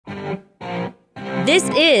This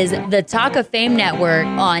is the Talk of Fame Network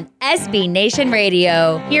on SB Nation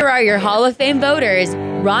Radio. Here are your Hall of Fame voters,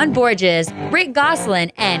 Ron Borges, Rick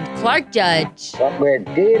Gosselin, and Clark Judge. What we're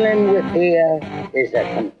dealing with here is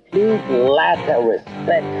a complete lack of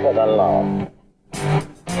respect for the law.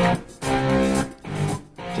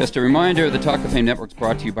 Just a reminder, the Talk of Fame Network is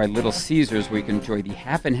brought to you by Little Caesars, where you can enjoy the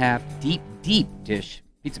half-and-half deep dish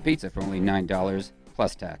pizza for only $9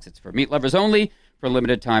 plus tax. It's for meat lovers only, for a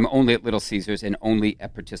limited time, only at Little Caesars and only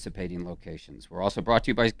at participating locations. We're also brought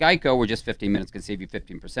to you by Geico, where just 15 minutes can save you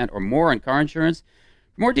 15% or more on car insurance.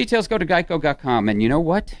 For more details, go to geico.com. And you know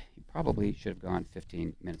what? You probably should have gone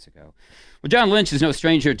 15 minutes ago. Well, John Lynch is no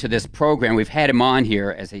stranger to this program. We've had him on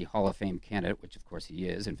here as a Hall of Fame candidate, which of course he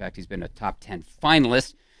is. In fact, he's been a top 10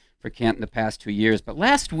 finalist for Canton the past 2 years. But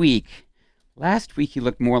last week he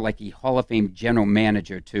looked more like a Hall of Fame general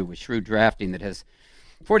manager, too, with shrewd drafting that has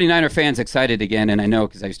 49er fans excited again, and I know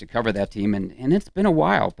because I used to cover that team, and it's been a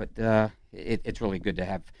while, but it's really good to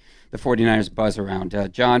have the 49ers buzz around.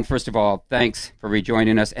 John, first of all, thanks for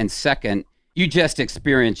rejoining us, and second, you just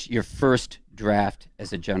experienced your first draft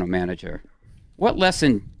as a general manager. What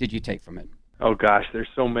lesson did you take from it? Oh gosh, there's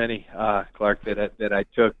so many, Clark, that I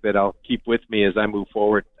took that I'll keep with me as I move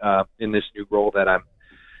forward in this new role that I'm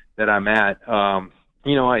at.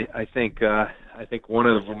 I think one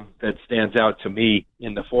of them that stands out to me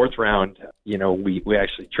in the fourth round, we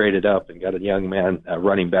actually traded up and got a young man,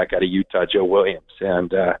 running back out of Utah, Joe Williams.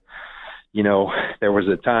 And, there was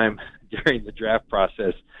a time during the draft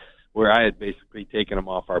process where I had basically taken him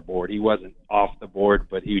off our board. He wasn't off the board,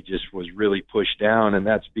 but he just was really pushed down. And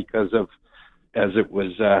that's because of, as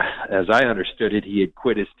I understood it, he had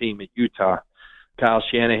quit his team at Utah. Kyle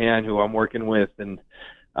Shanahan, who I'm working with, and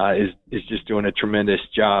is just doing a tremendous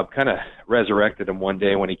job. Kind of resurrected him one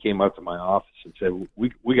day when he came up to my office and said,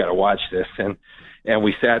 we got to watch this. And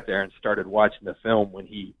we sat there and started watching the film when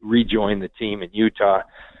he rejoined the team in Utah,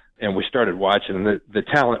 and we started watching, and the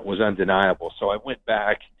talent was undeniable. So I went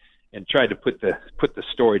back and tried to put the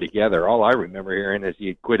story together. All I remember hearing is he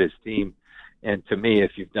had quit his team. And to me,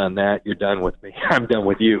 if you've done that, you're done with me. I'm done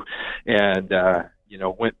with you. And,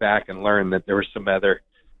 went back and learned that there were some other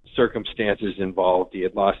circumstances involved. He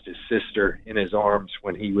had lost his sister in his arms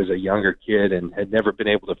when he was a younger kid and had never been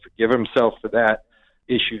able to forgive himself for that,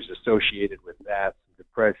 issues associated with that,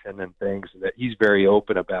 depression and things that he's very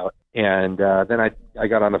open about. And then I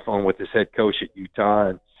got on the phone with his head coach at Utah,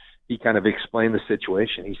 and he kind of explained the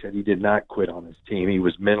situation. He said he did not quit on his team. He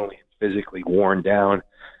was mentally and physically worn down.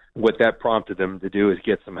 What that prompted him to do is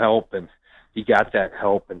get some help, and he got that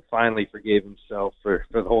help and finally forgave himself for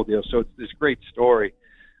the whole deal. So it's this great story.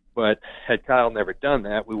 But had Kyle never done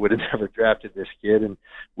that, we would have never drafted this kid. And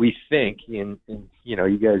we think, you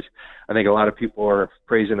guys, I think a lot of people are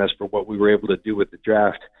praising us for what we were able to do with the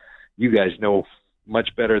draft. You guys know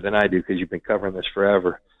much better than I do because you've been covering this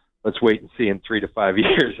forever. Let's wait and see in 3 to 5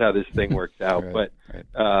 years how this thing works out. Right.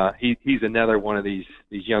 But he's another one of these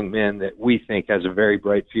young men that we think has a very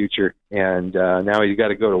bright future. And now he's got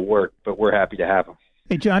to go to work, but we're happy to have him.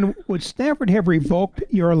 Hey, John, would Stanford have revoked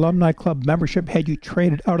your alumni club membership had you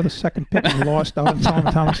traded out of the second pick and lost out on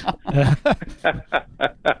Solomon Thomas?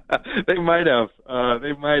 They might have.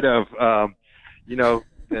 The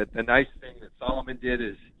nice thing that Solomon did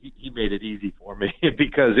is he made it easy for me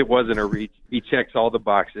because it wasn't a reach. He checks all the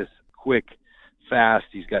boxes, quick, fast.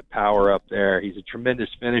 He's got power up there. He's a tremendous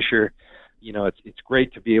finisher. It's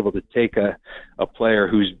great to be able to take a player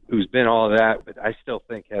who's been all of that, but I still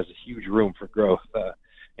think has a huge room for growth.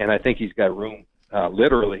 And I think he's got room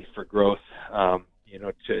literally for growth, to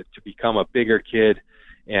become a bigger kid.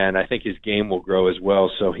 And I think his game will grow as well.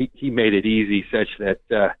 So he made it easy such that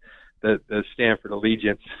the Stanford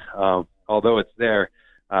allegiance, although it's there,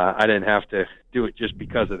 I didn't have to do it just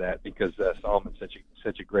because of that, because Solomon's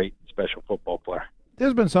such a great special football player.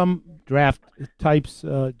 There's been some draft types,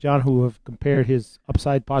 John, who have compared his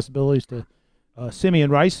upside possibilities to Simeon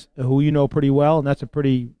Rice, who you know pretty well, and that's a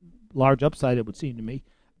pretty large upside, it would seem to me.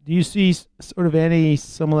 Do you see sort of any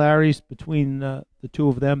similarities between the two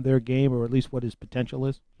of them, their game, or at least what his potential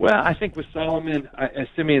is? Well, I think with Solomon,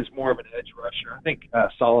 Simeon's more of an edge rusher. I think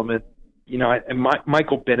Solomon, and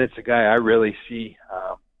Michael Bennett's a guy I really see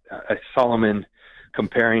Solomon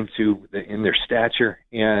comparing to in their stature,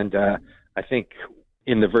 and I think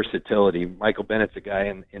in the versatility. Michael Bennett's a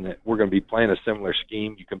guy in that we're going to be playing a similar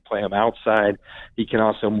scheme. You can play him outside. He can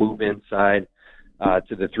also move inside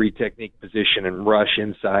to the 3 technique position and rush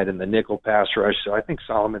inside in the nickel pass rush. So I think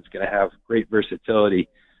Solomon's going to have great versatility.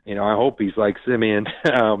 I hope he's like Simeon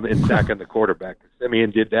in sacking the quarterback. Simeon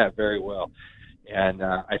did that very well. And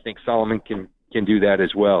I think Solomon can do that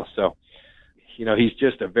as well. So he's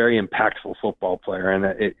just a very impactful football player,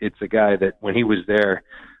 and it's a guy that when he was there,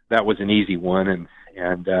 that was an easy one.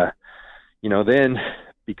 And then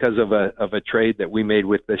because of a trade that we made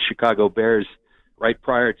with the Chicago Bears right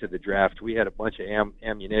prior to the draft, we had a bunch of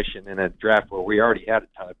ammunition in a draft where we already had a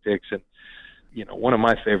ton of picks. And, one of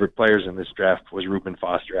my favorite players in this draft was Reuben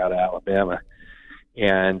Foster out of Alabama.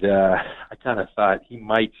 And I kind of thought he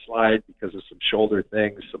might slide because of some shoulder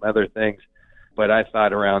things, some other things. But I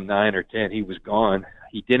thought around 9 or 10 he was gone.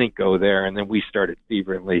 He didn't go there, and then we started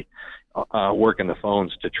feverishly working the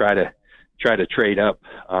phones to try to trade up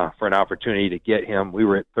for an opportunity to get him. We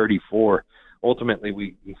were at 34. Ultimately,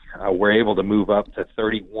 we were able to move up to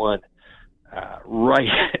 31 right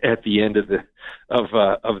at the end of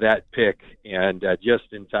that pick, and just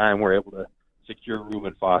in time we're able to secure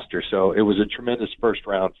Reuben Foster. So it was a tremendous first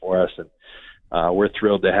round for us, and we're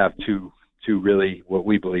thrilled to have two really what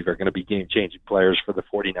we believe are going to be game-changing players for the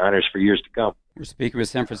 49ers for years to come. We're speaking with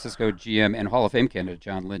San Francisco GM and Hall of Fame candidate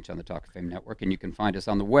John Lynch on the Talk of Fame Network, and you can find us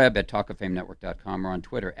on the web at talkoffamenetwork.com or on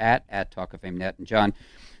Twitter at talkoffamenet. And John,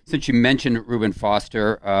 since you mentioned Reuben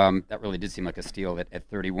Foster, that really did seem like a steal at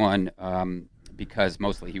 31 because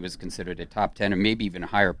mostly he was considered a top 10 or maybe even a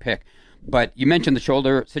higher pick. But you mentioned the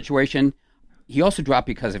shoulder situation. He also dropped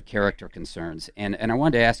because of character concerns. And I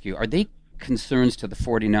wanted to ask you, are they concerns to the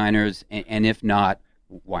 49ers? And if not,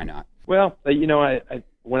 why not? Well, I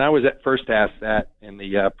when I was at first asked that in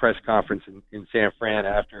the press conference in San Fran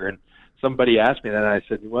after, and somebody asked me that, and I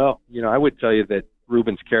said, well, I would tell you that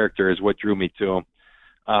Reuben's character is what drew me to him.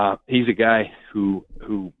 He's a guy who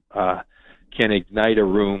can ignite a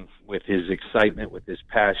room with his excitement, with his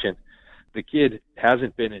passion. The kid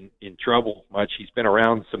hasn't been in trouble much. He's been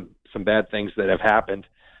around some bad things that have happened.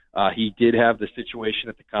 He did have the situation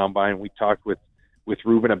at the Combine. We talked with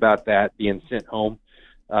Reuben about that, being sent home.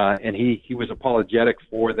 And he was apologetic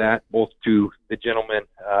for that, both to the gentleman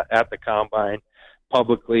at the Combine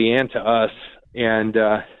publicly and to us. And,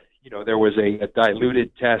 there was a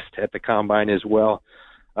diluted test at the Combine as well,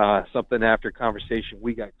 something after conversation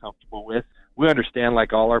we got comfortable with. We understand,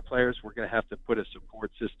 like all our players, we're going to have to put a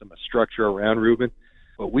support system, a structure around Reuben.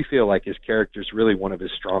 But we feel like his character is really one of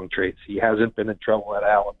his strong traits. He hasn't been in trouble at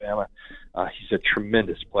Alabama. He's a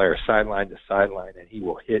tremendous player, sideline to sideline, and he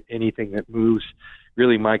will hit anything that moves.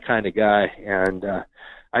 Really my kind of guy, and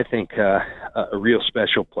I think a real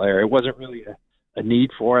special player. It wasn't really a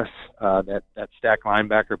need for us, that stack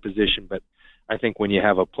linebacker position, but I think when you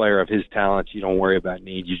have a player of his talent, you don't worry about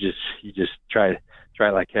need. You just try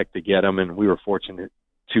like heck to get him, and we were fortunate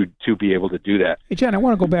to be able to do that. Hey, John, I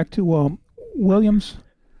want to go back to Williams.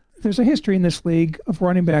 There's a history in this league of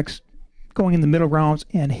running backs going in the middle rounds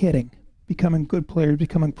and hitting, becoming good players,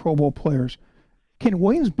 becoming Pro Bowl players. Can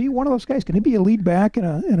Williams be one of those guys? Can he be a lead back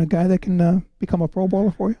and a guy that can become a Pro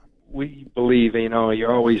Bowler for you? We believe,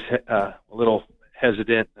 you're always a little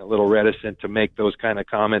hesitant, a little reticent to make those kind of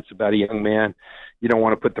comments about a young man. You don't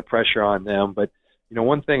want to put the pressure on them. But,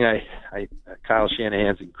 one thing Kyle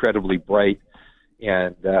Shanahan's incredibly bright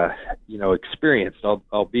and, experienced,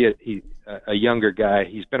 albeit he's a younger guy.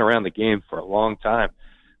 He's been around the game for a long time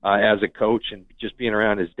as a coach and just being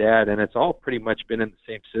around his dad, and it's all pretty much been in the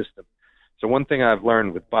same system. So one thing I've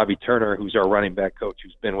learned with Bobby Turner, who's our running back coach,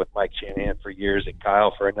 who's been with Mike Shanahan for years, and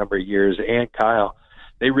Kyle for a number of years, and Kyle,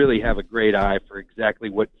 they really have a great eye for exactly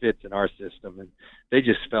what fits in our system. And they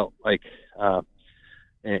just felt like,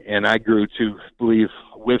 and I grew to believe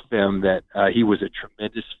with them that he was a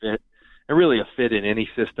tremendous fit, and really a fit in any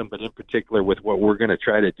system, but in particular with what we're going to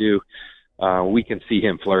try to do, we can see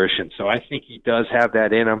him flourishing. So I think he does have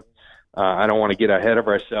that in him. I don't want to get ahead of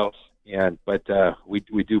ourselves. But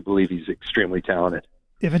we do believe he's extremely talented.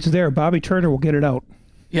 If it's there, Bobby Turner will get it out.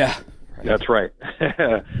 Yeah. Right. That's right.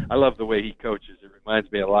 I love the way he coaches. It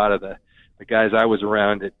reminds me a lot of the guys I was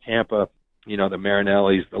around at Tampa, the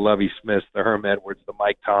Marinellis, the Lovie Smiths, the Herm Edwards, the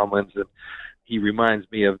Mike Tomlins. And he reminds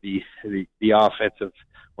me of the offensive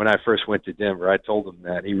when I first went to Denver. I told him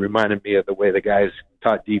that. He reminded me of the way the guys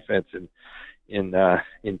taught defense in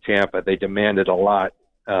Tampa. They demanded a lot.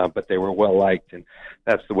 But they were well liked, and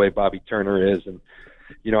that's the way Bobby Turner is. And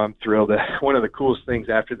I'm thrilled. One of the coolest things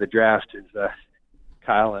after the draft is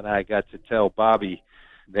Kyle and I got to tell Bobby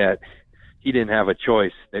that he didn't have a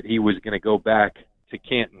choice, that he was going to go back to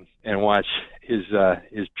Canton and watch his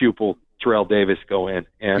pupil Terrell Davis go in.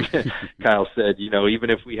 And Kyle said, even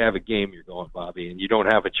if we have a game, you're going, Bobby, and you don't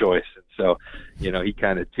have a choice. And so, he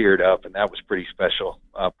kind of teared up, and that was pretty special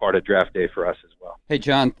part of draft day for us as well. Hey,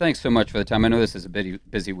 John, thanks so much for the time. I know this is a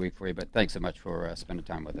busy week for you, but thanks so much for spending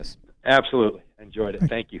time with us. Absolutely. Enjoyed it.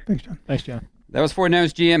 Thank you. Thanks, John. Thanks, John. That was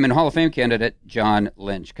 49ers GM and Hall of Fame candidate John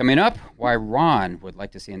Lynch. Coming up, why Ron would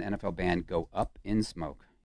like to see an NFL ban go up in smoke.